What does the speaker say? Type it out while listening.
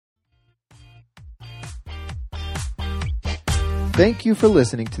Thank you for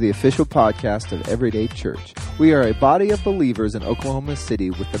listening to the official podcast of Everyday Church. We are a body of believers in Oklahoma City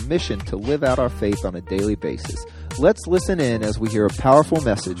with the mission to live out our faith on a daily basis. Let's listen in as we hear a powerful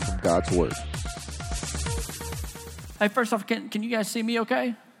message from God's Word. Hey, first off, can you guys see me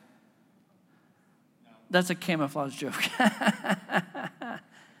okay? No. That's a camouflage joke.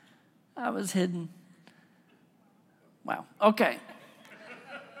 I was hidden. Wow. Okay.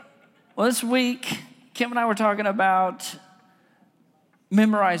 Well, this week, Kim and I were talking about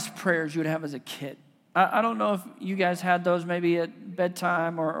memorized prayers you would have as a kid. I don't know if you guys had those maybe at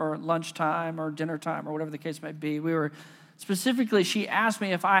bedtime or lunchtime or dinner time or whatever the case may be. Specifically, she asked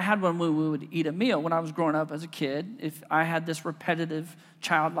me if I had one when we would eat a meal when I was growing up as a kid, if I had this repetitive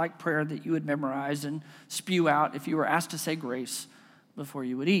childlike prayer that you would memorize and spew out if you were asked to say grace before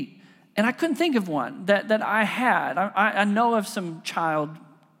you would eat. And I couldn't think of one that I had. I know of some child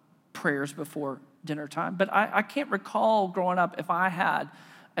prayers before dinner time, but I can't recall growing up if I had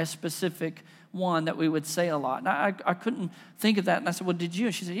a specific one that we would say a lot. And I couldn't think of that. And I said, well, did you?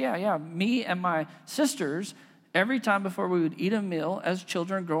 And she said, yeah. Me and my sisters, every time before we would eat a meal as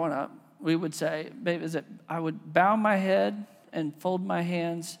children growing up, we would say, I would bow my head and fold my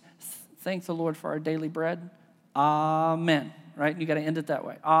hands, thank the Lord for our daily bread. Amen. Right? You got to end it that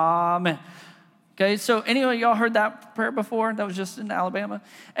way. Amen. Okay, so anyway, y'all heard that prayer before? That was just in Alabama.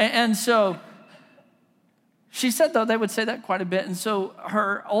 And so she said, though, they would say that quite a bit. And so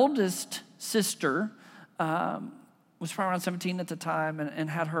her oldest sister was probably around 17 at the time and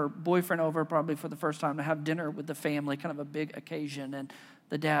had her boyfriend over probably for the first time to have dinner with the family, kind of a big occasion. And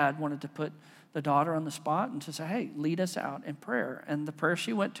the dad wanted to put the daughter on the spot and to say, hey, lead us out in prayer. And the prayer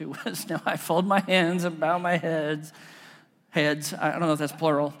she went to was, now I fold my hands and bow my heads, I don't know if that's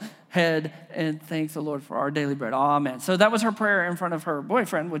plural, head, and thank the Lord for our daily bread. Amen. So that was her prayer in front of her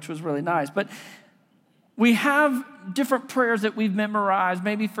boyfriend, which was really nice. But we have different prayers that we've memorized.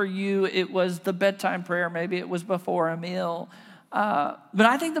 Maybe for you, it was the bedtime prayer. Maybe it was before a meal. But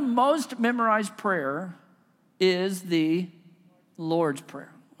I think the most memorized prayer is the Lord's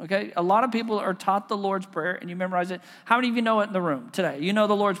Prayer. Okay? A lot of people are taught the Lord's Prayer, and you memorize it. How many of you know it in the room today? You know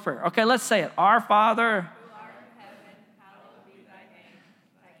the Lord's Prayer. Okay, let's say it. Our Father, who art in heaven, hallowed be thy name.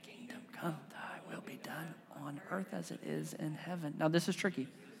 Thy kingdom come, thy will be done on earth as it is in heaven. Now, this is tricky.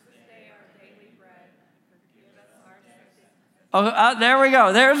 Oh, there we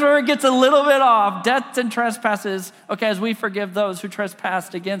go. There's where it gets a little bit off. Debts and trespasses. Okay, as we forgive those who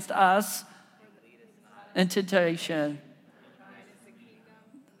trespassed against us. And temptation.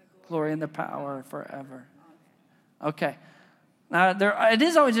 Glory and the power forever. Okay. Now, it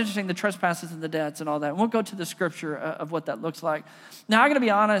is always interesting, the trespasses and the debts and all that. And we'll go to the scripture of what that looks like. Now, I got to be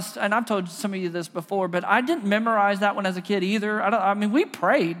honest, and I've told some of you this before, but I didn't memorize that one as a kid either. I mean, we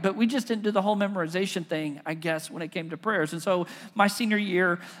prayed, but we just didn't do the whole memorization thing, I guess, when it came to prayers. And so my senior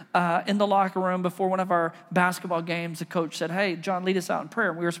year in the locker room before one of our basketball games, the coach said, hey, John, lead us out in prayer.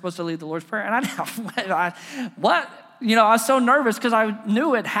 And we were supposed to lead the Lord's Prayer. And what? You know, I was so nervous because I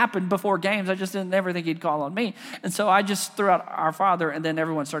knew it happened before games. I just didn't never think he'd call on me. And so I just threw out Our Father, and then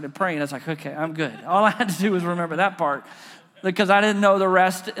everyone started praying. I was like, okay, I'm good. All I had to do was remember that part because I didn't know the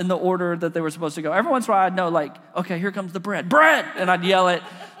rest in the order that they were supposed to go. Every once in a while, I'd know, like, okay, here comes the bread. Bread! And I'd yell it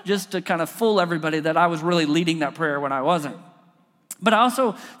just to kind of fool everybody that I was really leading that prayer when I wasn't. But I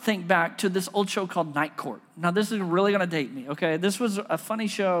also think back to this old show called Night Court. Now, this is really going to date me, okay? This was a funny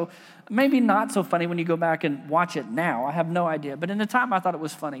show. Maybe not so funny when you go back and watch it now. I have no idea. But in the time, I thought it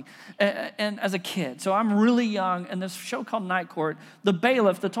was funny. And as a kid. So I'm really young. And this show called Night Court, the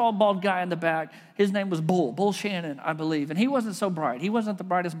bailiff, the tall, bald guy in the back, his name was Bull Shannon, I believe. And he wasn't so bright. He wasn't the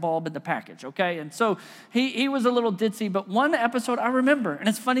brightest bulb in the package, okay? And so he was a little ditzy. But one episode I remember. And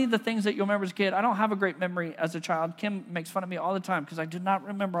it's funny the things that you'll remember as a kid. I don't have a great memory as a child. Kim makes fun of me all the time because I do not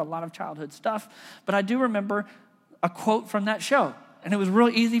remember a lot of childhood stuff. But I do remember a quote from that show. And it was real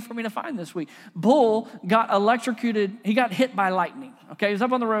easy for me to find this week. Bull got electrocuted. He got hit by lightning. Okay, he was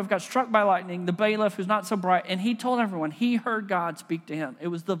up on the roof, got struck by lightning. The bailiff, who's not so bright, and he told everyone he heard God speak to him. It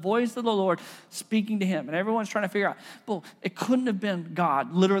was the voice of the Lord speaking to him. And everyone's trying to figure out, Bull, it couldn't have been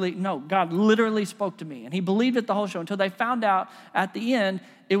God. Literally, no, God literally spoke to me. And he believed it the whole show until they found out at the end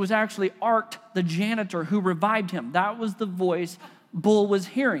it was actually Art, the janitor, who revived him. That was the voice Bull was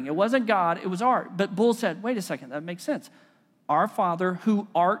hearing. It wasn't God, it was Art. But Bull said, wait a second, that makes sense. Our Father who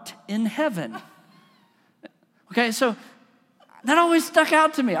art in heaven. Okay, so that always stuck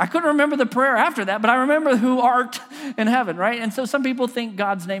out to me. I couldn't remember the prayer after that, but I remember who art in heaven, right? And so some people think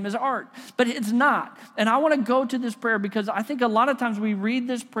God's name is Art, but it's not. And I want to go to this prayer because I think a lot of times we read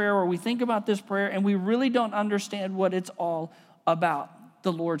this prayer or we think about this prayer and we really don't understand what it's all about,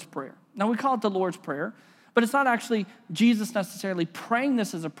 the Lord's Prayer. Now, we call it the Lord's Prayer. But it's not actually Jesus necessarily praying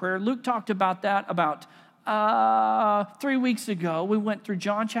this as a prayer. Luke talked about that about 3 weeks ago. We went through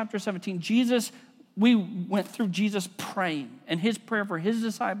John chapter 17. We went through Jesus praying and his prayer for his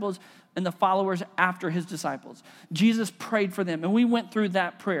disciples and the followers after his disciples. Jesus prayed for them, and we went through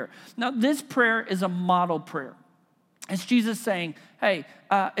that prayer. Now, this prayer is a model prayer. It's Jesus saying, hey,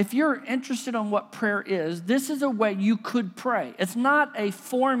 if you're interested in what prayer is, this is a way you could pray. It's not a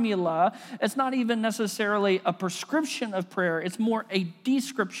formula. It's not even necessarily a prescription of prayer. It's more a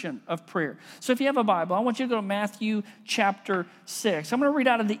description of prayer. So if you have a Bible, I want you to go to Matthew chapter 6. I'm going to read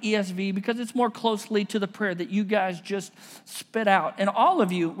out of the ESV because it's more closely to the prayer that you guys just spit out. And all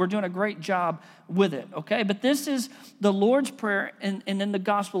of you were doing a great job with it, okay? But this is the Lord's Prayer and in the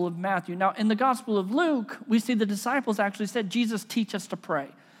Gospel of Matthew. Now, in the Gospel of Luke, we see the disciples actually said, Jesus, teach us to pray.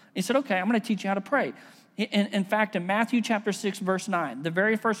 He said, okay, I'm going to teach you how to pray. In fact, in Matthew chapter 6, verse 9, the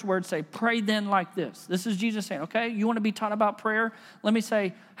very first words say, pray then like this. This is Jesus saying, okay, you want to be taught about prayer? Let me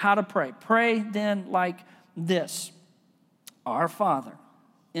say how to pray. Pray then like this. Our Father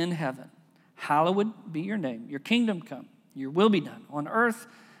in heaven, hallowed be your name. Your kingdom come. Your will be done on earth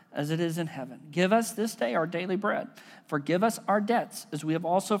as it is in heaven. Give us this day our daily bread. Forgive us our debts as we have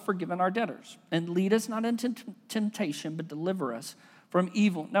also forgiven our debtors. And lead us not into temptation, but deliver us from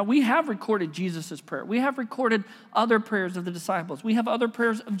evil. Now, we have recorded Jesus' prayer. We have recorded other prayers of the disciples. We have other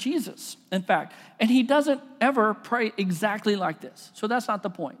prayers of Jesus, in fact. And he doesn't ever pray exactly like this. So that's not the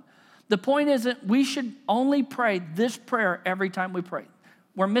point. The point isn't we should only pray this prayer every time we pray.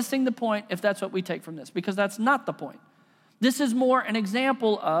 We're missing the point if that's what we take from this, because that's not the point. This is more an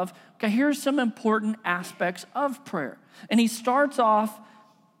example of, okay, here's some important aspects of prayer. And he starts off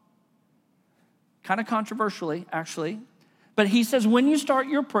kind of controversially, actually. But he says, when you start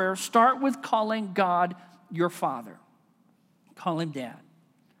your prayer, start with calling God your Father. Call him Dad.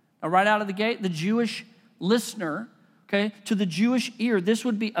 Now, right out of the gate, the Jewish listener, okay, to the Jewish ear, this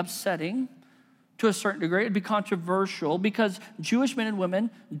would be upsetting to a certain degree. It'd be controversial because Jewish men and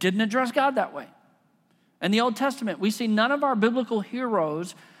women didn't address God that way. In the Old Testament, we see none of our biblical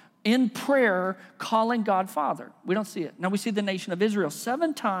heroes in prayer calling God Father. We don't see it. Now, we see the nation of Israel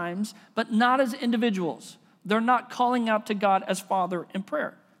 7 times, but not as individuals. They're not calling out to God as Father in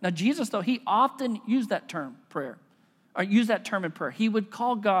prayer. Now, Jesus, though, he often used that term, prayer, or used that term in prayer. He would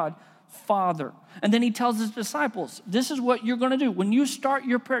call God Father. And then he tells his disciples, this is what you're going to do. When you start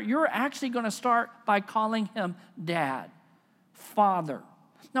your prayer, you're actually going to start by calling him Dad, Father.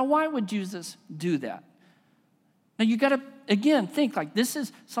 Now, why would Jesus do that? Now, you got to, again, think like this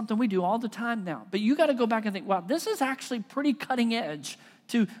is something we do all the time now. But you got to go back and think, wow, this is actually pretty cutting edge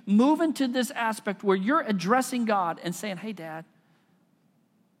to move into this aspect where you're addressing God and saying, hey, Dad,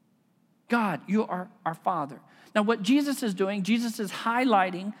 God, you are our Father. Now, what Jesus is doing, Jesus is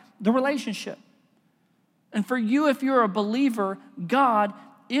highlighting the relationship. And for you, if you're a believer, God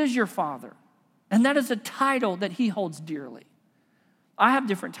is your Father. And that is a title that he holds dearly. I have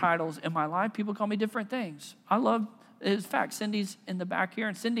different titles in my life. People call me different things. I love, in fact, Cindy's in the back here.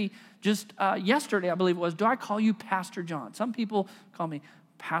 And Cindy, just yesterday, I believe it was, do I call you Pastor John? Some people call me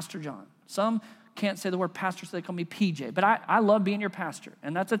Pastor John. Some can't say the word pastor, so they call me PJ. But I love being your pastor.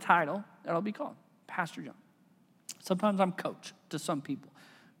 And that's a title that I'll be called, Pastor John. Sometimes I'm coach to some people.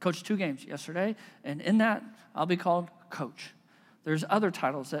 Coached 2 games yesterday. And in that, I'll be called coach. There's other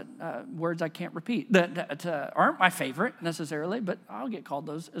titles that, words I can't repeat, that aren't my favorite necessarily, but I'll get called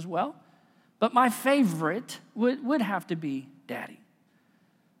those as well. But my favorite would have to be Daddy.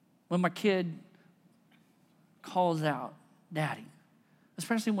 When my kid calls out, Daddy,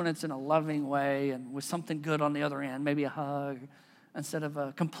 especially when it's in a loving way and with something good on the other end, maybe a hug instead of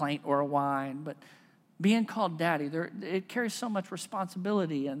a complaint or a whine. But being called Daddy, it carries so much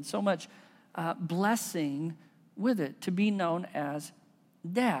responsibility and so much blessing with it, to be known as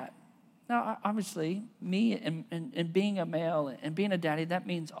Dad. Now, obviously, me and being a male and being a daddy, that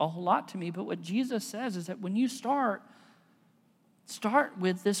means a whole lot to me. But what Jesus says is that when you start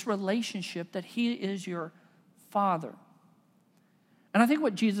with this relationship that he is your Father. And I think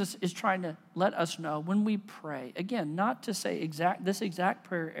what Jesus is trying to let us know when we pray, again, not to say this exact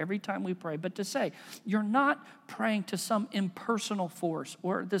prayer every time we pray, but to say you're not praying to some impersonal force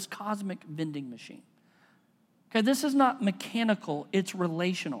or this cosmic vending machine. Okay, this is not mechanical, it's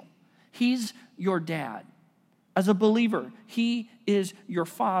relational. He's your dad. As a believer, he is your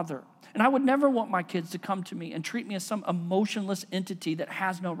father. And I would never want my kids to come to me and treat me as some emotionless entity that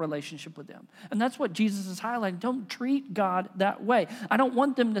has no relationship with them. And that's what Jesus is highlighting. Don't treat God that way. I don't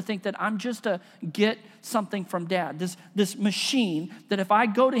want them to think that I'm just to get something from dad, this machine that if I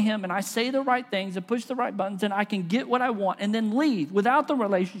go to him and I say the right things and push the right buttons, then I can get what I want and then leave without the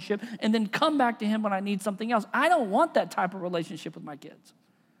relationship and then come back to him when I need something else. I don't want that type of relationship with my kids.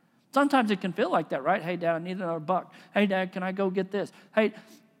 Sometimes it can feel like that, right? Hey, Dad, I need another buck. Hey, Dad, can I go get this? Hey,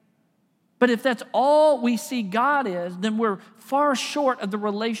 but if that's all we see God is, then we're far short of the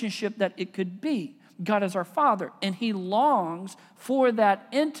relationship that it could be. God is our Father, and he longs for that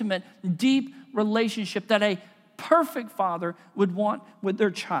intimate, deep relationship that a perfect father would want with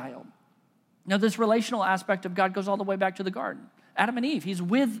their child. Now, this relational aspect of God goes all the way back to the garden. Adam and Eve, he's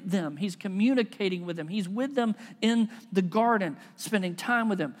with them. He's communicating with them. He's with them in the garden, spending time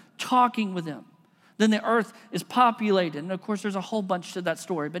with them, talking with them. Then the earth is populated. And of course, there's a whole bunch to that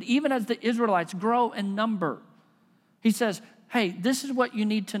story. But even as the Israelites grow in number, he says, hey, this is what you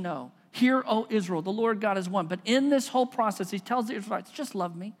need to know. Hear, O Israel, the Lord God is one. But in this whole process, he tells the Israelites, just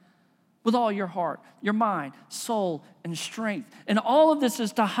love me with all your heart, your mind, soul, and strength. And all of this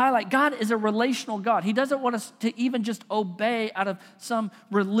is to highlight God is a relational God. He doesn't want us to even just obey out of some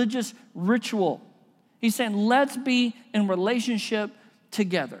religious ritual. He's saying, let's be in relationship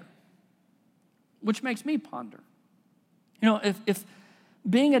together. Which makes me ponder. You know, if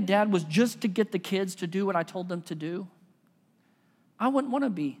being a dad was just to get the kids to do what I told them to do, I wouldn't want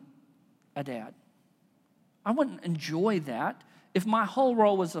to be a dad. I wouldn't enjoy that. If my whole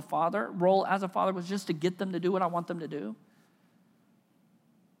role as a father was just to get them to do what I want them to do.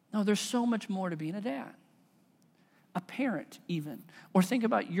 No, there's so much more to being a dad. A parent even. Or think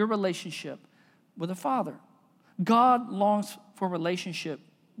about your relationship with a father. God longs for relationship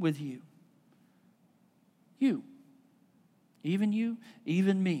with you. You,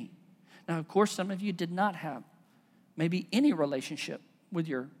 even me. Now, of course, some of you did not have maybe any relationship with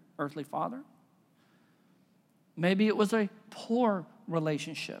your earthly father. Maybe it was a poor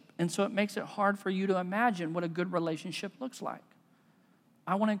relationship, and so it makes it hard for you to imagine what a good relationship looks like.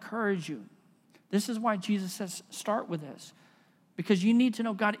 I want to encourage you. This is why Jesus says, start with this, because you need to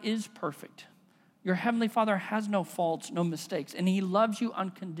know God is perfect. Your heavenly Father has no faults, no mistakes, and he loves you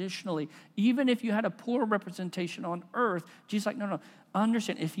unconditionally. Even if you had a poor representation on earth, Jesus is like, no,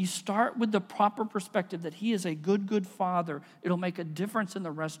 understand. If you start with the proper perspective that he is a good, good Father, it'll make a difference in the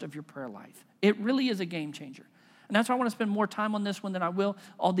rest of your prayer life. It really is a game changer. And that's why I want to spend more time on this one than I will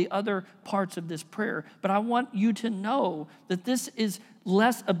all the other parts of this prayer. But I want you to know that this is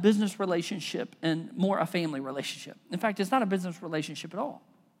less a business relationship and more a family relationship. In fact, it's not a business relationship at all.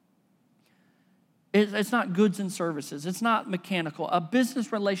 It's not goods and services. It's not mechanical. A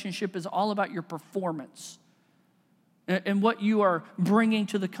business relationship is all about your performance and what you are bringing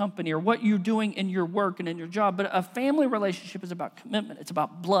to the company or what you're doing in your work and in your job. But a family relationship is about commitment. It's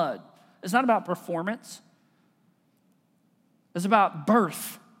about blood. It's not about performance. It's about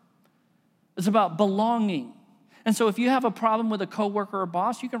birth. It's about belonging. And so if you have a problem with a coworker or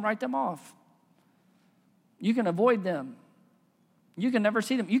boss, you can write them off. You can avoid them. You can never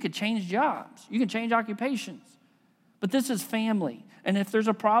see them. You could change jobs. You can change occupations. But this is family. And if there's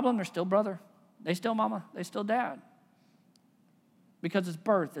a problem, they're still brother. They still mama. They still dad. Because it's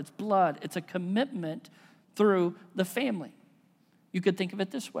birth. It's blood. It's a commitment through the family. You could think of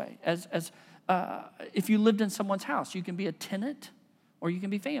it this way. As if you lived in someone's house, you can be a tenant or you can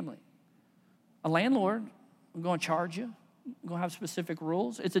be family. A landlord, I'm going to charge you. I'm going to have specific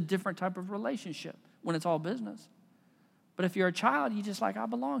rules. It's a different type of relationship when it's all business. But if you're a child, you just like, I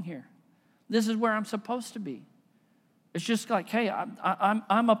belong here. This is where I'm supposed to be. It's just like, hey,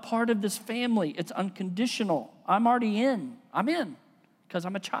 I'm a part of this family. It's unconditional. I'm already in. I'm in because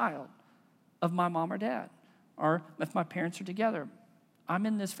I'm a child of my mom or dad. Or if my parents are together, I'm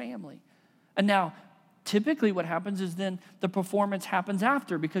in this family. And now, typically what happens is then the performance happens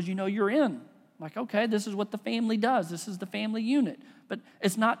after because you know you're in. Like, okay, this is what the family does. This is the family unit. But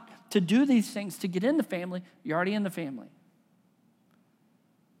it's not to do these things to get in the family. You're already in the family.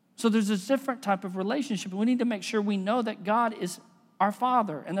 So there's this different type of relationship. We need to make sure we know that God is our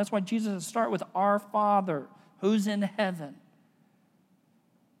Father. And that's why Jesus starts with our Father who's in heaven.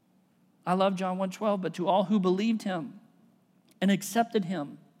 I love John 1:12, but to all who believed him and accepted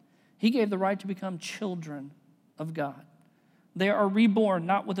him, he gave the right to become children of God. They are reborn,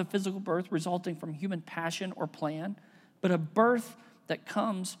 not with a physical birth resulting from human passion or plan, but a birth that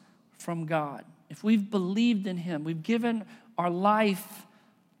comes from God. If we've believed in him, we've given our life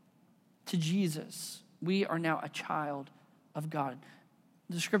to Jesus, we are now a child of God.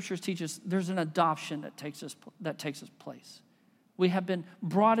 the scriptures teach us there's an adoption that takes its place. We have been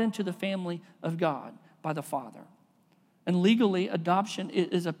brought into the family of God by the Father. And legally, adoption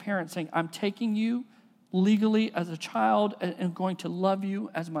is a parent saying, I'm taking you legally as a child and going to love you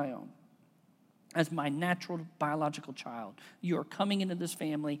as my own, as my natural biological child. You are coming into this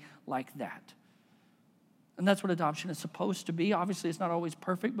family like that. And that's what adoption is supposed to be. Obviously, it's not always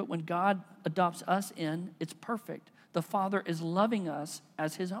perfect, but when God adopts us in, it's perfect. The Father is loving us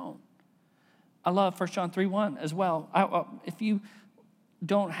as his own. I love 1 John 3:1 as well. If you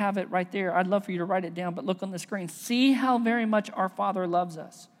don't have it right there, I'd love for you to write it down, but look on the screen. See how very much our Father loves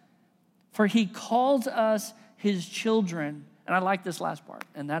us. For he calls us his children. And I like this last part,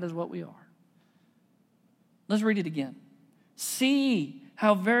 and that is what we are. Let's read it again. See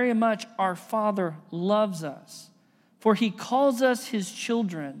how very much our Father loves us. For he calls us his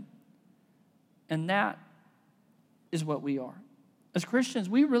children. And that is what we are. As Christians,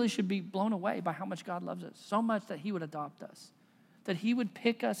 we really should be blown away by how much God loves us. So much that he would adopt us. That he would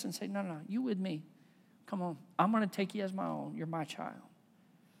pick us and say, no, you with me. Come on, I'm going to take you as my own. You're my child.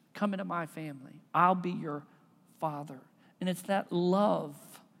 Come into my family. I'll be your father. And it's that love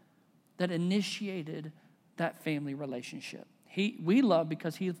that initiated that family relationship. We love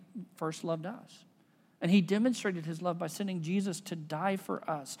because he first loved us. And he demonstrated his love by sending Jesus to die for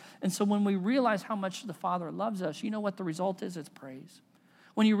us. And so when we realize how much the Father loves us, you know what the result is? It's praise.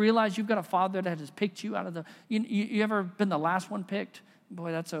 When you realize you've got a Father that has picked you out of the, you ever been the last one picked?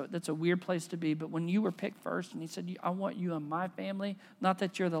 Boy, that's a weird place to be. But when you were picked first and he said, I want you in my family, not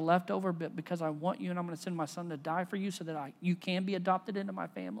that you're the leftover, but because I want you and I'm going to send my son to die for you so that you can be adopted into my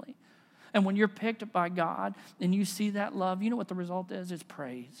family. And when you're picked by God and you see that love, you know what the result is? It's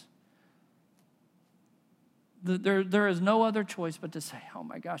praise. There is no other choice but to say, oh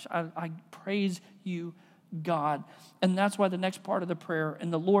my gosh, I praise you, God. And that's why the next part of the prayer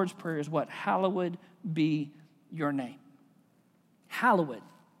and the Lord's Prayer is what? Hallowed be your name. Hallowed.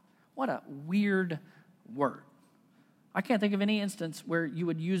 What a weird word. I can't think of any instance where you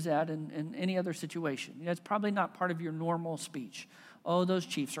would use that in any other situation. It's probably not part of your normal speech. Oh, those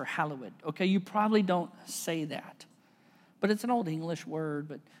Chiefs are hallowed. Okay, you probably don't say that. But it's an old English word.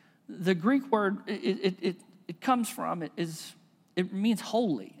 But the Greek word, it comes from, it means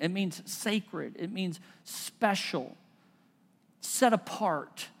holy. It means sacred. It means special. Set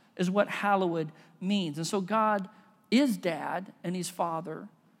apart is what hallowed means. And so God is dad and he's father,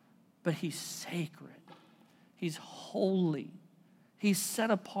 but he's sacred. He's holy. He's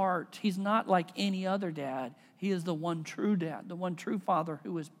set apart. He's not like any other dad. He is the one true dad, the one true father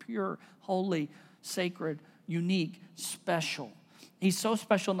who is pure, holy, sacred, unique, special. He's so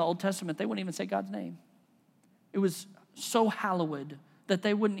special in the Old Testament, they wouldn't even say God's name. It was so hallowed that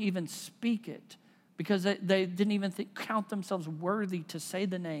they wouldn't even speak it because they didn't even count themselves worthy to say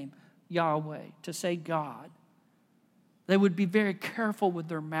the name Yahweh, to say God. They would be very careful with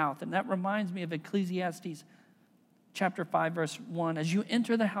their mouth. And that reminds me of Ecclesiastes chapter 5, verse 1. As you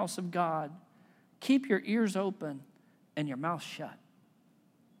enter the house of God, keep your ears open and your mouth shut.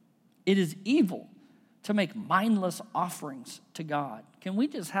 It is evil to make mindless offerings to God. Can we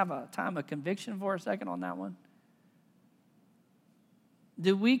just have a time of conviction for a second on that one?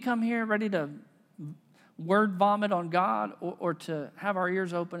 Did we come here ready to word vomit on God or to have our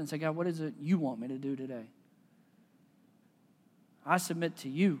ears open and say, God, what is it you want me to do today? I submit to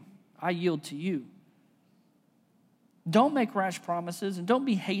you. I yield to you. Don't make rash promises and don't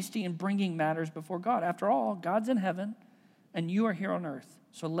be hasty in bringing matters before God. After all, God's in heaven and you are here on earth.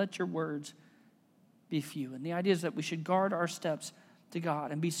 So let your words be few. And the idea is that we should guard our steps to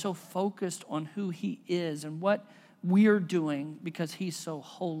God and be so focused on who he is and what we're doing because he's so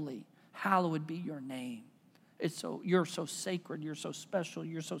holy. Hallowed be your name. You're so sacred, you're so special,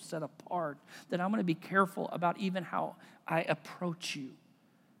 you're so set apart that I'm going to be careful about even how I approach you.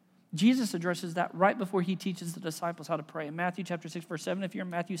 Jesus addresses that right before he teaches the disciples how to pray. In Matthew chapter 6, verse 7, if you're in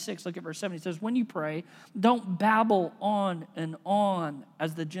Matthew 6, look at verse 7. He says, when you pray, don't babble on and on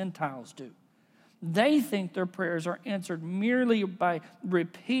as the Gentiles do. They think their prayers are answered merely by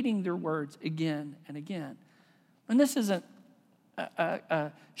repeating their words again and again. And this isn't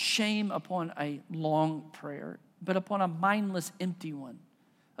a shame upon a long prayer, but upon a mindless, empty one,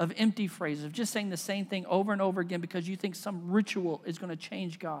 of empty phrases, of just saying the same thing over and over again because you think some ritual is going to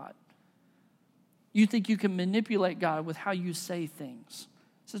change God. You think you can manipulate God with how you say things.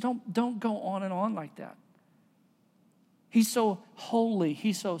 So don't go on and on like that. He's so holy,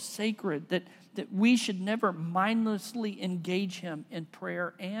 he's so sacred that we should never mindlessly engage him in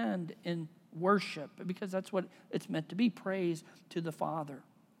prayer and in worship, because that's what it's meant to be, praise to the Father.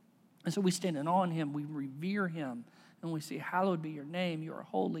 And so we stand in awe of him, we revere him, And we see, hallowed be your name. You are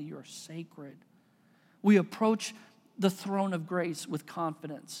holy. You are sacred. We approach the throne of grace with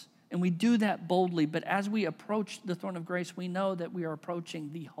confidence. And we do that boldly. But as we approach the throne of grace, we know that we are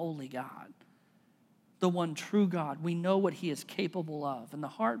approaching the holy God, the one true God. We know what he is capable of. And the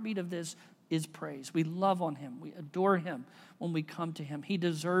heartbeat of this is praise. We love on him. We adore him when we come to him. He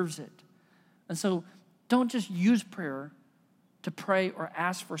deserves it. And so don't just use prayer to pray or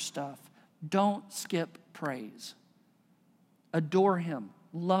ask for stuff. Don't skip praise. Adore him.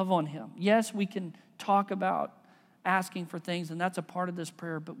 Love on him. Yes, we can talk about asking for things, and that's a part of this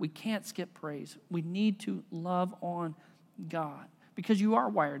prayer, but we can't skip praise. We need to love on God because you are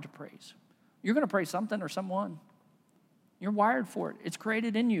wired to praise. You're going to praise something or someone. You're wired for it. It's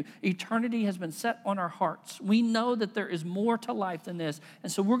created in you. Eternity has been set on our hearts. We know that there is more to life than this,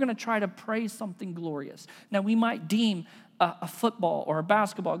 and so we're going to try to praise something glorious. Now, we might deem a football or a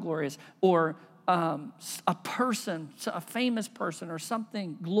basketball glorious, or a person, a famous person, or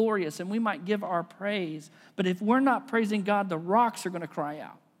something glorious, and we might give our praise. But if we're not praising God, the rocks are going to cry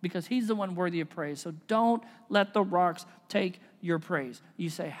out because he's the one worthy of praise. So don't let the rocks take your praise.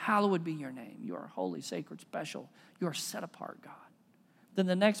 You say, hallowed be your name. You are holy, sacred, special. You are set apart, God. Then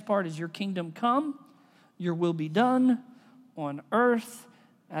the next part is your kingdom come, your will be done on earth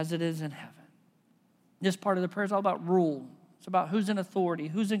as it is in heaven. This part of the prayer is all about rule. It's about who's in authority,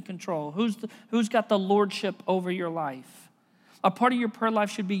 who's in control, who's got the lordship over your life. A part of your prayer life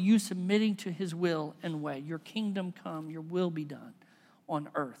should be you submitting to his will and way. Your kingdom come, your will be done on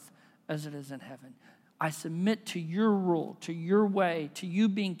earth as it is in heaven. I submit to your rule, to your way, to you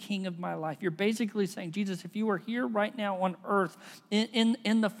being king of my life. You're basically saying, Jesus, if you were here right now on earth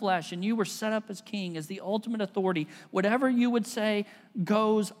in the flesh and you were set up as king, as the ultimate authority, whatever you would say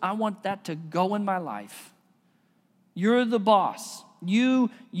goes, I want that to go in my life. You're the boss. You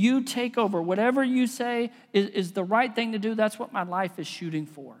take over. Whatever you say is the right thing to do. That's what my life is shooting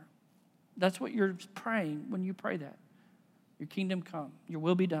for. That's what you're praying when you pray that. Your kingdom come. Your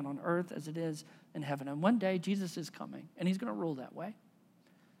will be done on earth as it is in heaven. And one day, Jesus is coming, and he's going to rule that way.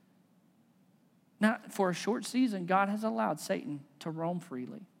 Now, for a short season, God has allowed Satan to roam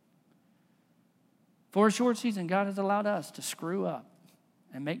freely. For a short season, God has allowed us to screw up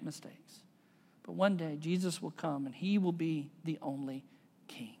and make mistakes. But one day, Jesus will come, and he will be the only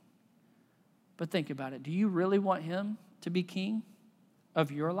king. But think about it. Do you really want him to be king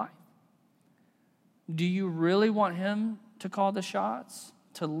of your life? Do you really want him to call the shots,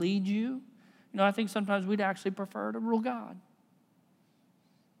 to lead you? You know, I think sometimes we'd actually prefer to rule God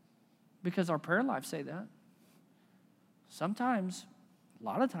because our prayer lives say that. Sometimes, a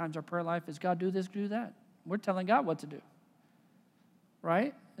lot of times, our prayer life is, God, do this, do that. We're telling God what to do,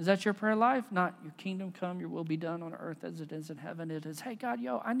 right? Is that your prayer life? Not your kingdom come, your will be done on earth as it is in heaven. It is, hey, God,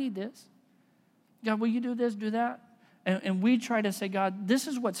 I need this. God, will you do this, do that? And we try to say, God, this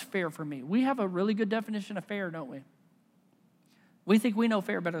is what's fair for me. We have a really good definition of fair, don't we? We think we know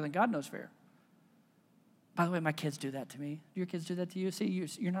fair better than God knows fair. By the way, my kids do that to me. Do your kids do that to you? See,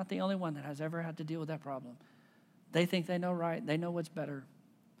 you're not the only one that has ever had to deal with that problem. They think they know right. They know what's better.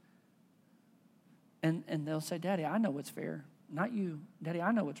 And they'll say, Daddy, I know what's fair. Not you. Daddy,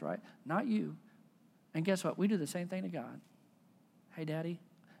 I know what's right. Not you. And guess what? We do the same thing to God. Hey, Daddy,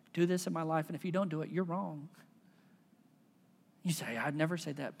 do this in my life, and if you don't do it, you're wrong. You say, I'd never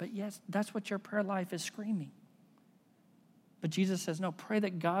say that. But yes, that's what your prayer life is screaming. But Jesus says, no, pray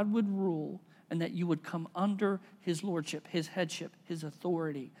that God would rule and that you would come under his lordship, his headship, his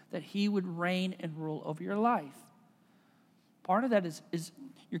authority, that he would reign and rule over your life. Part of that is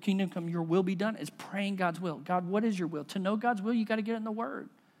your kingdom come, your will be done, is praying God's will. God, what is your will? To know God's will, you got to get in the Word.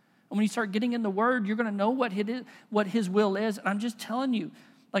 And when you start getting in the Word, you're going to know what his will is. And I'm just telling you,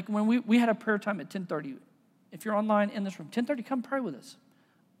 like when we had a prayer time at 10:30. If you're online in this room, 10:30, come pray with us.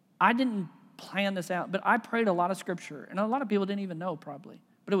 I didn't plan this out, but I prayed a lot of scripture, and a lot of people didn't even know probably.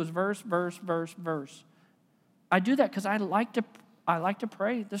 But it was verse, verse, verse, verse. I do that because I like to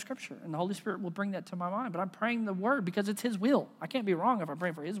pray the scripture, and the Holy Spirit will bring that to my mind. But I'm praying the word because it's his will. I can't be wrong if I'm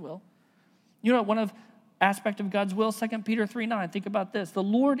praying for his will. You know, one of aspect of God's will, 2 Peter 3:9, think about this. The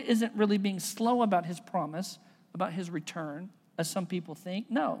Lord isn't really being slow about his promise, about his return, as some people think.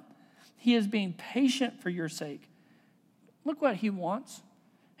 No. He is being patient for your sake. Look what he wants.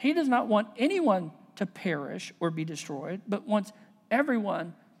 He does not want anyone to perish or be destroyed, but wants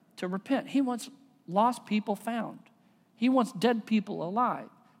everyone to repent. He wants lost people found. He wants dead people alive.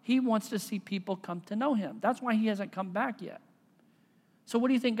 He wants to see people come to know him. That's why he hasn't come back yet. So what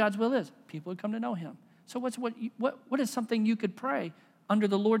do you think God's will is? People would come to know him. So what is something you could pray under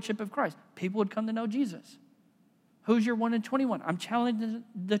the lordship of Christ? People would come to know Jesus. Who's your 1 in 21? I'm challenging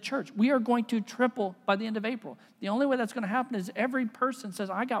the church. We are going to triple by the end of April. The only way that's going to happen is every person says,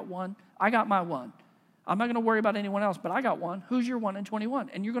 I got one. I got my one. I'm not going to worry about anyone else, but I got one. Who's your 1 in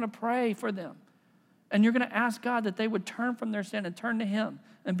 21? And you're going to pray for them. And you're going to ask God that they would turn from their sin and turn to him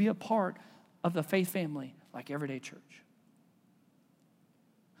and be a part of the faith family like Everyday Church.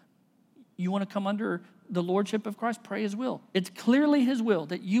 You want to come under the lordship of Christ? Pray his will. It's clearly his will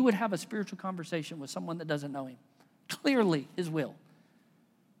that you would have a spiritual conversation with someone that doesn't know him. Clearly his will.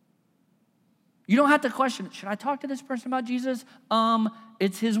 You don't have to question it. Should I talk to this person about Jesus?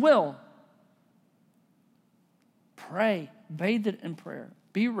 It's his will. Pray. Bathe it in prayer.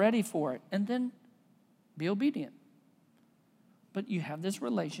 Be ready for it. And then be obedient. But you have this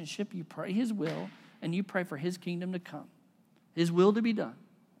relationship. You pray his will. And you pray for his kingdom to come. His will to be done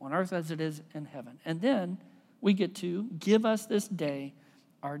on earth as it is in heaven. And then we get to give us this day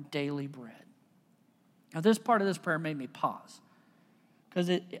our daily bread. Now, this part of this prayer made me pause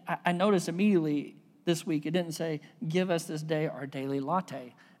because I noticed immediately this week it didn't say, give us this day our daily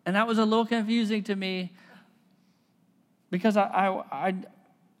latte. And that was a little confusing to me because I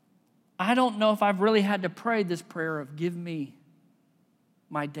don't know if I've really had to pray this prayer of give me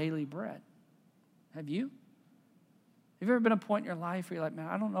my daily bread. Have you? Have you ever been at a point in your life where you're like, man,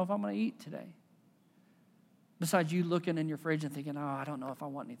 I don't know if I'm going to eat today? Besides you looking in your fridge and thinking, oh, I don't know if I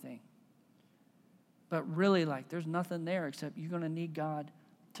want anything. But really, like, there's nothing there except you're going to need God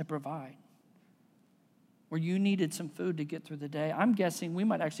to provide. Where you needed some food to get through the day. I'm guessing we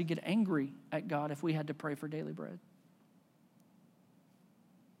might actually get angry at God if we had to pray for daily bread.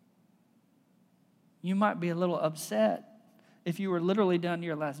 You might be a little upset if you were literally down to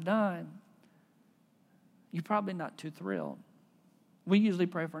your last dime. You're probably not too thrilled. We usually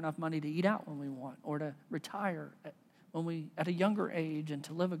pray for enough money to eat out when we want or to retire at a younger age and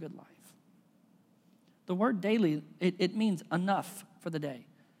to live a good life. The word daily, it means enough for the day.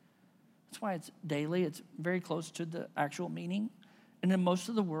 That's why it's daily. It's very close to the actual meaning. And in most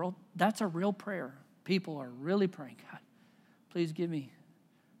of the world, that's a real prayer. People are really praying, God, please give me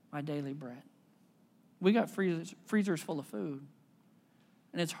my daily bread. We got freezers full of food.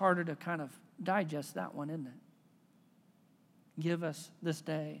 And it's harder to kind of digest that one, isn't it? Give us this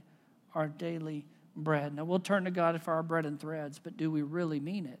day our daily bread. Now, we'll turn to God for our bread and threads, but do we really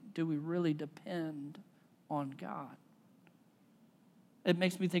mean it? Do we really depend on God? It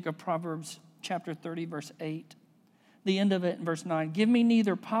makes me think of Proverbs chapter 30, verse 8. The end of it in verse 9. Give me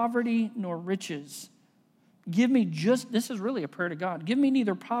neither poverty nor riches. Give me this is really a prayer to God. Give me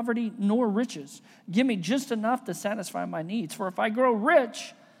neither poverty nor riches. Give me just enough to satisfy my needs. For if I grow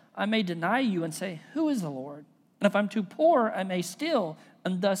rich, I may deny you and say, who is the Lord? And if I'm too poor, I may steal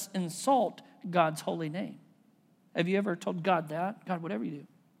and thus insult God's holy name. Have you ever told God that? God, whatever you do.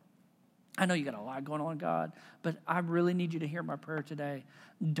 I know you got a lot going on, God, but I really need you to hear my prayer today.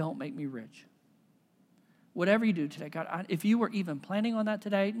 Don't make me rich. Whatever you do today, God, if you were even planning on that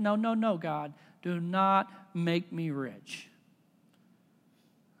today, no, God, do not make me rich.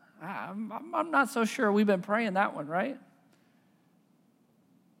 I'm not so sure we've been praying that one, right?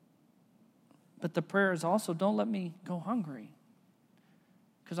 But the prayer is also, don't let me go hungry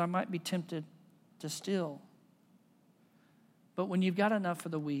because I might be tempted to steal. But when you've got enough for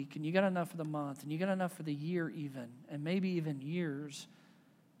the week and you got enough for the month and you got enough for the year even, and maybe even years,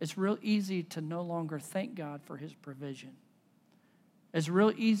 it's real easy to no longer thank God for his provision. It's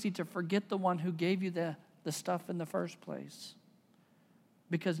real easy to forget the one who gave you the stuff in the first place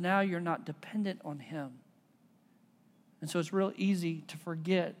because now you're not dependent on him. And so it's real easy to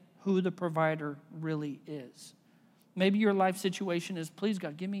forget who the provider really is. Maybe your life situation is, please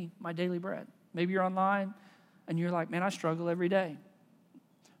God, give me my daily bread. Maybe you're online and you're like, man, I struggle every day.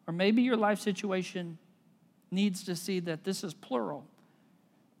 Or maybe your life situation needs to see that this is plural.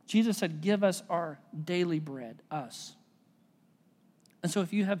 Jesus said, give us our daily bread, us. And so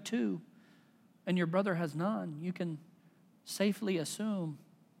if you have two and your brother has none, you can safely assume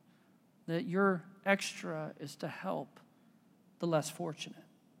that your extra is to help the less fortunate.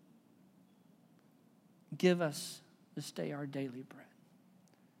 Give us this day our daily bread.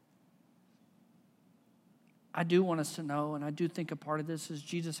 I do want us to know, and I do think a part of this is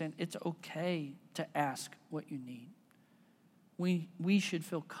Jesus saying it's okay to ask what you need. We should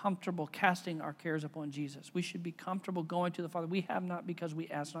feel comfortable casting our cares upon Jesus. We should be comfortable going to the Father. We have not because we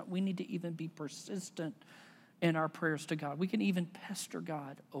ask not. We need to even be persistent in our prayers to God. We can even pester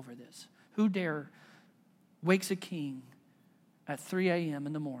God over this. Who dare wakes a king at 3 a.m.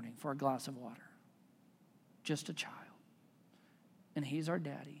 in the morning for a glass of water? Just a child. And he's our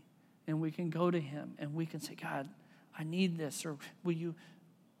daddy. And we can go to him and we can say, God, I need this. Or will you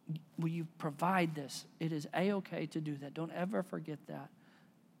will you provide this? It is A-okay to do that. Don't ever forget that.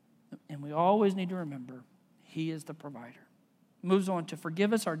 And we always need to remember, he is the provider. Moves on to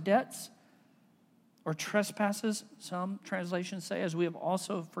forgive us our debts or trespasses. Some translations say, as we have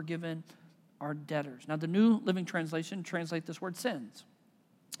also forgiven our debtors. Now, the New Living Translation translates this word sins,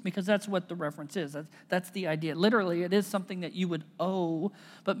 because that's what the reference is. That's the idea. Literally, it is something that you would owe,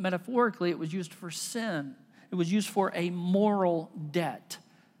 but metaphorically, it was used for sin. It was used for a moral debt.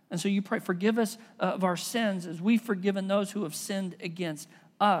 And so you pray, forgive us of our sins as we've forgiven those who have sinned against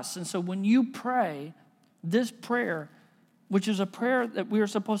us. And so when you pray this prayer, which is a prayer that we are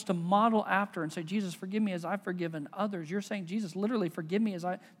supposed to model after and say, Jesus, forgive me as I've forgiven others. You're saying, Jesus, literally forgive me as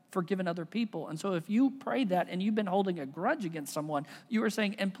I've forgiven other people. And so if you pray that and you've been holding a grudge against someone, you are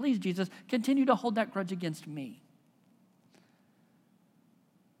saying, and please, Jesus, continue to hold that grudge against me.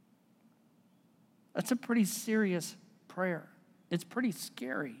 That's a pretty serious prayer. It's pretty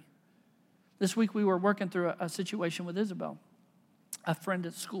scary. This week we were working through a situation with Isabel. A friend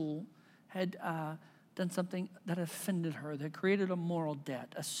at school had done something that offended her, that created a moral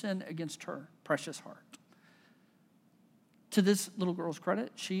debt, a sin against her precious heart. To this little girl's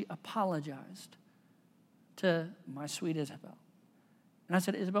credit, she apologized to my sweet Isabel. And I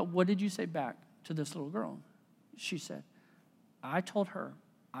said, Isabel, what did you say back to this little girl? She said, I told her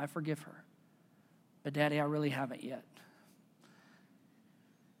I forgive her, but Daddy, I really haven't yet.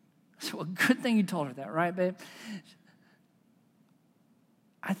 So, well, good thing you told her that, right, babe?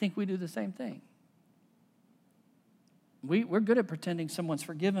 I think we do the same thing. We're good at pretending someone's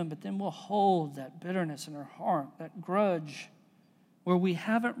forgiven, but then we'll hold that bitterness in our heart, that grudge, where we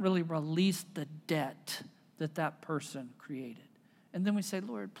haven't really released the debt that person created. And then we say,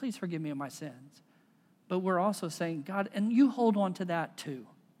 Lord, please forgive me of my sins. But we're also saying, God, and you hold on to that too.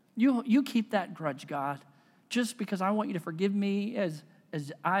 You keep that grudge, God, just because I want you to forgive me as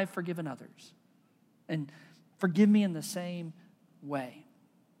I've forgiven others. And forgive me in the same way.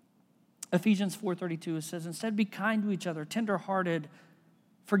 Ephesians 4:32 says, instead be kind to each other, tenderhearted,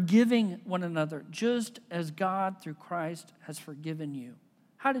 forgiving one another, just as God through Christ has forgiven you.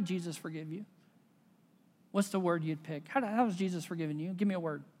 How did Jesus forgive you? What's the word you'd pick? How has Jesus forgiven you? Give me a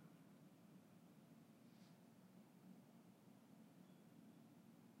word.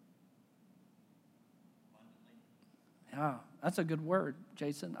 Yeah, that's a good word,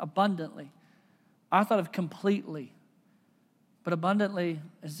 Jason. Abundantly. I thought of completely. But abundantly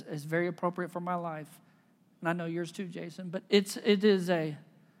is very appropriate for my life. And I know yours too, Jason. But it is a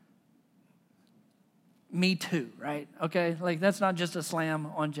me too, right? Okay? Like, that's not just a slam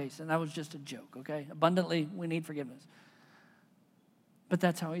on Jason. That was just a joke, okay? Abundantly, we need forgiveness. But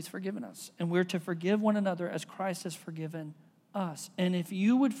that's how he's forgiven us. And we're to forgive one another as Christ has forgiven us. And if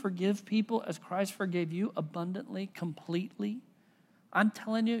you would forgive people as Christ forgave you abundantly, completely, I'm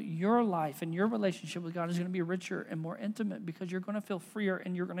telling you, your life and your relationship with God is going to be richer and more intimate because you're going to feel freer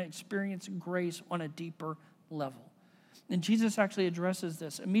and you're going to experience grace on a deeper level. And Jesus actually addresses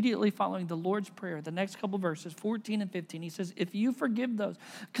this immediately following the Lord's Prayer, the next couple verses, 14 and 15. He says, if you forgive those,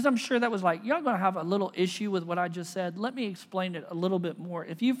 because I'm sure that was like, y'all going to have a little issue with what I just said. Let me explain it a little bit more.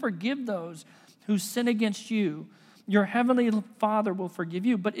 If you forgive those who sin against you, your heavenly Father will forgive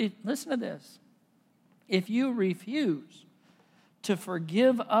you. But listen to this. If you refuse to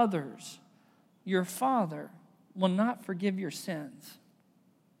forgive others, your Father will not forgive your sins.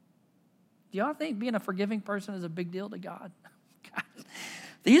 Do y'all think being a forgiving person is a big deal to God? God,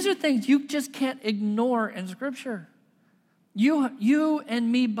 these are things you just can't ignore in Scripture. You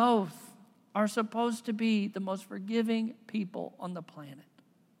and me both are supposed to be the most forgiving people on the planet.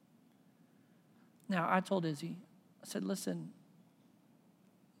 Now, I told Izzy, I said, listen,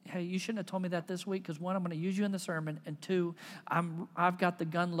 hey, you shouldn't have told me that this week because one, I'm going to use you in the sermon, and two, I've got the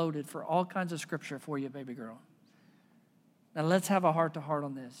gun loaded for all kinds of scripture for you, baby girl. Now let's have a heart-to-heart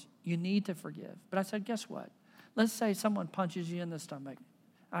on this. You need to forgive. But I said, guess what? Let's say someone punches you in the stomach.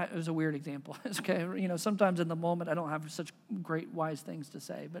 It was a weird example. Okay, sometimes in the moment I don't have such great wise things to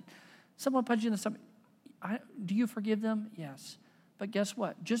say, but someone punches you in the stomach. Do you forgive them? Yes. But guess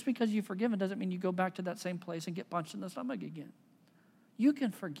what? Just because you forgive them doesn't mean you go back to that same place and get punched in the stomach again. You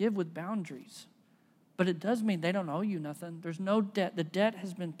can forgive with boundaries, but it does mean they don't owe you nothing. There's no debt. The debt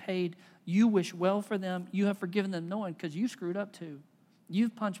has been paid. You wish well for them. You have forgiven them knowing because you screwed up too.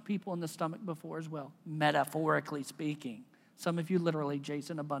 You've punched people in the stomach before as well, metaphorically speaking. Some of you literally,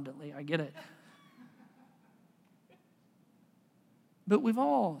 Jason, abundantly. I get it. But we've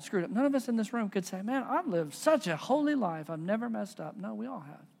all screwed up. None of us in this room could say, man, I've lived such a holy life. I've never messed up. No, we all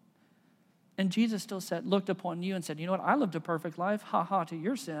have. And Jesus still looked upon you and said, you know what? I lived a perfect life. Ha ha to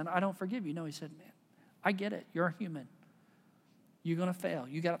your sin. I don't forgive you. No, he said, man, I get it. You're a human. You're going to fail.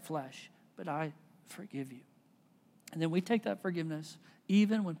 You got flesh, but I forgive you. And then we take that forgiveness,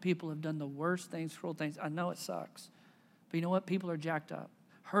 even when people have done the worst things, cruel things. I know it sucks, but you know what? People are jacked up.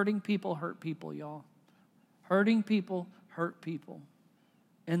 Hurting people hurt people, y'all. Hurting people hurt people.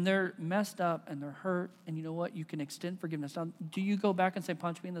 And they're messed up and they're hurt. And you know what? You can extend forgiveness. Now, do you go back and say,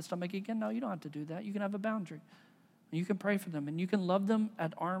 punch me in the stomach again? No, you don't have to do that. You can have a boundary. You can pray for them and you can love them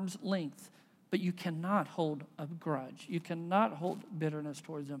at arm's length. But you cannot hold a grudge. You cannot hold bitterness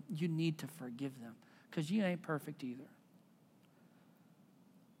towards them. You need to forgive them because you ain't perfect either.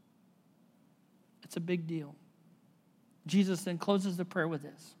 It's a big deal. Jesus then closes the prayer with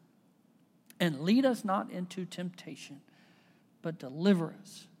this. And lead us not into temptation, but deliver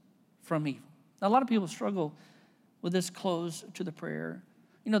us from evil. Now, a lot of people struggle with this close to the prayer.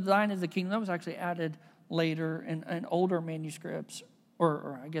 You know, thine is the kingdom. That was actually added later in older manuscripts,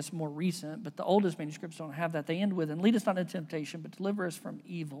 or I guess more recent, but the oldest manuscripts don't have that. They end with, and lead us not into temptation, but deliver us from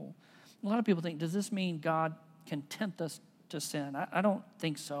evil. A lot of people think, does this mean God can tempt us to sin? I don't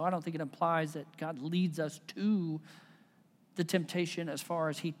think so. I don't think it implies that God leads us to the temptation as far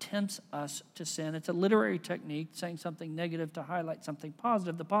as he tempts us to sin. It's a literary technique, saying something negative to highlight something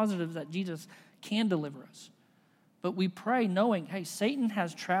positive. The positive is that Jesus can deliver us. But we pray knowing, hey, Satan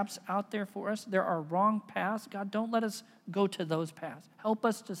has traps out there for us. There are wrong paths. God, don't let us go to those paths. Help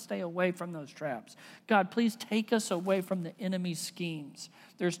us to stay away from those traps. God, please take us away from the enemy's schemes.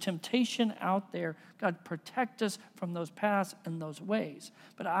 There's temptation out there. God, protect us from those paths and those ways.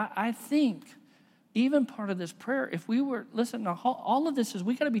 But I think even part of this prayer, if we were, listen, all of this is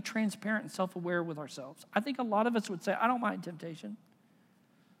we got to be transparent and self-aware with ourselves. I think a lot of us would say, I don't mind temptation.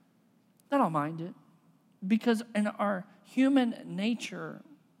 I don't mind it. Because in our human nature,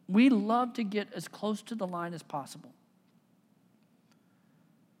 we love to get as close to the line as possible.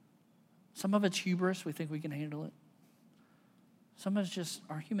 Some of it's hubris. We think we can handle it. Some of it's just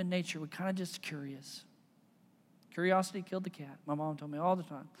our human nature. We're kind of just curious. Curiosity killed the cat. My mom told me all the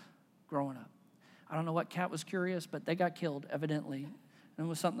time growing up. I don't know what cat was curious, but they got killed, evidently. And it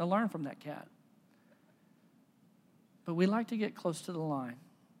was something to learn from that cat. But we like to get close to the line.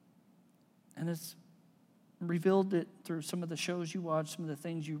 And it's revealed it through some of the shows you watch, some of the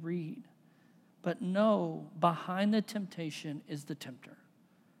things you read. But no, behind the temptation is the tempter.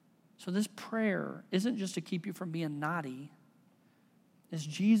 So this prayer isn't just to keep you from being naughty. It's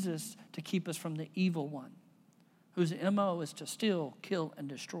Jesus to keep us from the evil one, whose MO is to steal, kill, and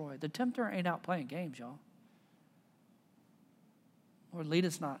destroy. The tempter ain't out playing games, y'all. Lord, lead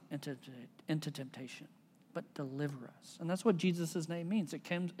us not into temptation, but deliver us. And that's what Jesus' name means.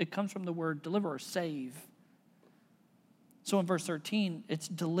 It comes from the word deliver or save. So in verse 13, it's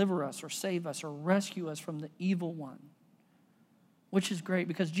deliver us or save us or rescue us from the evil one, which is great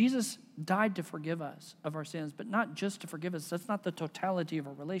because Jesus died to forgive us of our sins, but not just to forgive us. That's not the totality of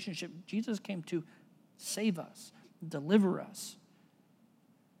our relationship. Jesus came to save us, deliver us,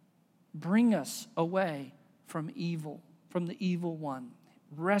 bring us away from evil, from the evil one,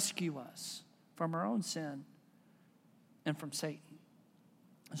 rescue us from our own sin and from Satan.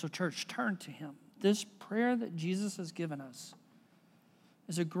 And so church, turn to him. This prayer that Jesus has given us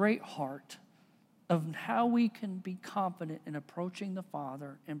is a great heart of how we can be confident in approaching the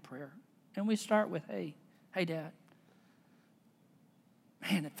Father in prayer. And we start with, hey, Dad.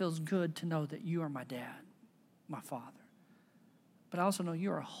 Man, it feels good to know that you are my dad, my Father. But I also know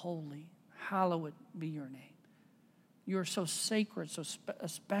you are holy. Hallowed be your name. You are so sacred, so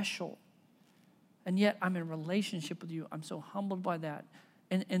special. And yet I'm in relationship with you. I'm so humbled by that.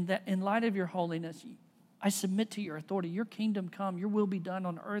 And that in light of your holiness, I submit to your authority. Your kingdom come, your will be done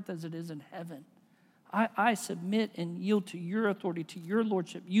on earth as it is in heaven. I submit and yield to your authority, to your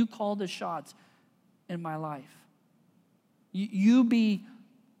lordship. You call the shots in my life. You be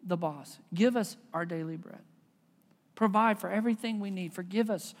the boss. Give us our daily bread. Provide for everything we need. Forgive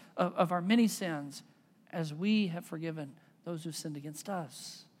us of our many sins as we have forgiven those who sinned against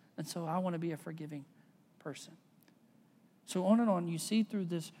us. And so I want to be a forgiving person. So on and on, you see through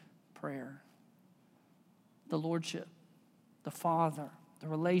this prayer, the lordship, the Father, the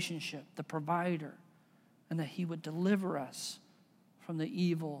relationship, the provider, and that he would deliver us from the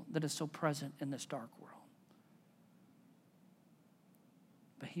evil that is so present in this dark world.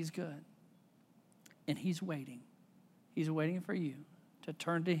 But he's good, and he's waiting. He's waiting for you to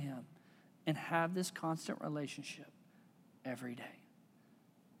turn to him and have this constant relationship every day.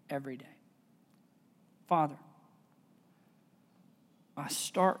 Every day. Father, I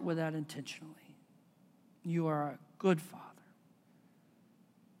start with that intentionally. You are a good Father.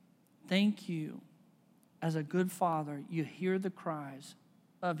 Thank you. As a good Father, you hear the cries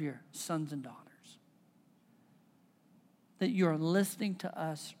of your sons and daughters. that you are listening to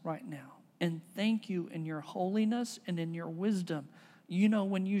us right now. And thank you in your holiness and in your wisdom. You know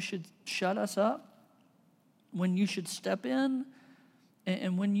when you should shut us up, when you should step in,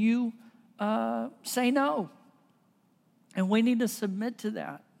 and when you say no. And we need to submit to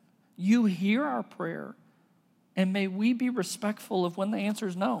that. You hear our prayer, and may we be respectful of when the answer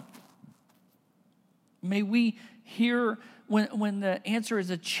is no. May we hear when the answer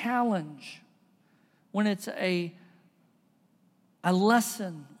is a challenge, when it's a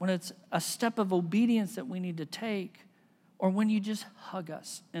lesson, when it's a step of obedience that we need to take, or when you just hug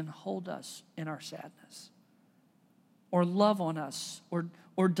us and hold us in our sadness, or love on us, or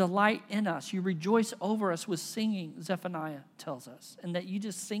delight in us. You rejoice over us with singing, Zephaniah tells us, and that you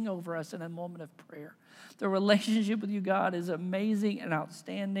just sing over us in a moment of prayer. The relationship with you, God, is amazing and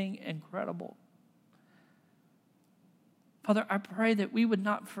outstanding, incredible. Father, I pray that we would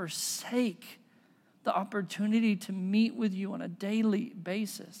not forsake the opportunity to meet with you on a daily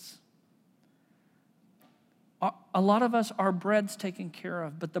basis. A lot of us, our bread's taken care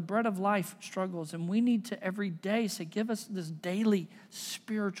of, but the bread of life struggles, and we need to every day say, give us this daily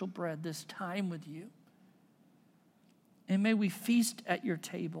spiritual bread, this time with you. And may we feast at your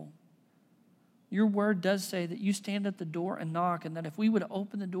table. Your word does say that you stand at the door and knock, and that if we would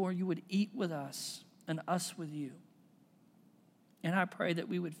open the door, you would eat with us and us with you. And I pray that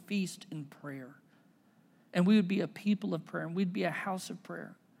we would feast in prayer, and we would be a people of prayer, and we'd be a house of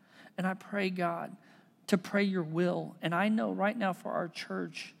prayer. And I pray, God, to pray your will. And I know right now for our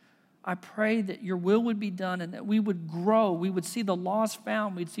church, I pray that your will would be done and that we would grow. We would see the lost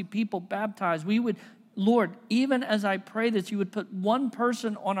found. We'd see people baptized. We would, Lord, even as I pray this, you would put one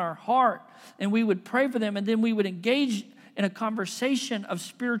person on our heart and we would pray for them, and then we would engage in a conversation of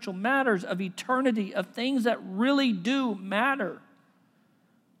spiritual matters, of eternity, of things that really do matter.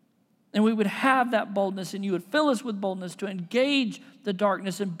 And we would have that boldness, and you would fill us with boldness to engage the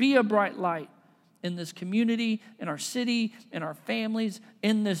darkness and be a bright light in this community, in our city, in our families,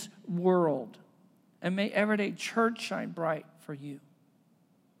 in this world. And may Everyday Church shine bright for you.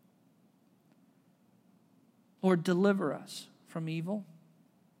 Lord, deliver us from evil.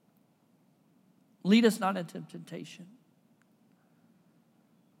 Lead us not into temptation.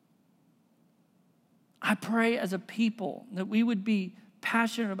 I pray as a people that we would be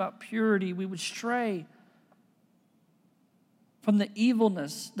passionate about purity. We would stray from the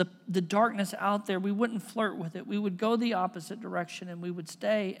evilness, the darkness out there. We wouldn't flirt with it. We would go the opposite direction, and we would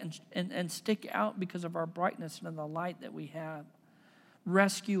stay and stick out because of our brightness and the light that we have.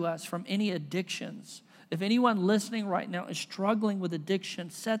 Rescue us from any addictions. If anyone listening right now is struggling with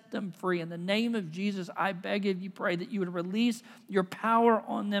addiction, set them free. In the name of Jesus, I beg of you, pray that you would release your power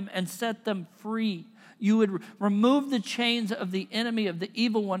on them and set them free. You would remove the chains of the enemy, of the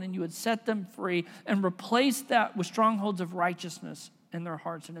evil one, and you would set them free and replace that with strongholds of righteousness in their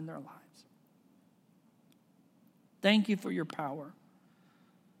hearts and in their lives. Thank you for your power.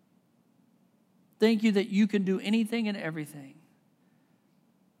 Thank you that you can do anything and everything.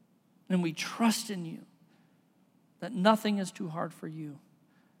 And we trust in you, that nothing is too hard for you,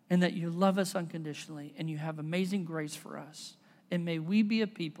 and that you love us unconditionally, and you have amazing grace for us. And may we be a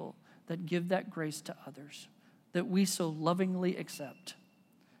people that give that grace to others, that we so lovingly accept.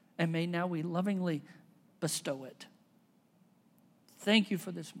 And may now we lovingly bestow it. Thank you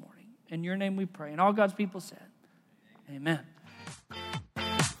for this morning. In your name we pray. And all God's people said, amen.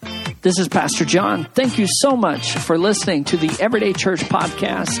 This is Pastor John. Thank you so much for listening to the Everyday Church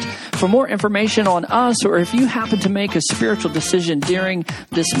podcast. For more information on us, or if you happen to make a spiritual decision during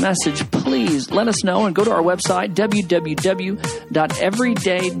this message, please let us know and go to our website,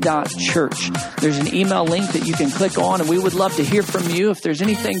 www.everyday.church. There's an email link that you can click on, and we would love to hear from you. If there's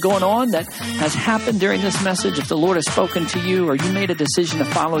anything going on that has happened during this message, if the Lord has spoken to you, or you made a decision to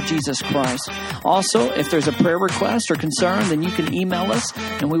follow Jesus Christ. Also, if there's a prayer request or concern, then you can email us,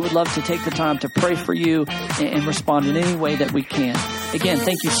 and we would love to take the time to pray for you and respond in any way that we can. Again,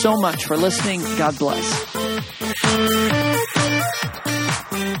 thank you so much for listening. God bless.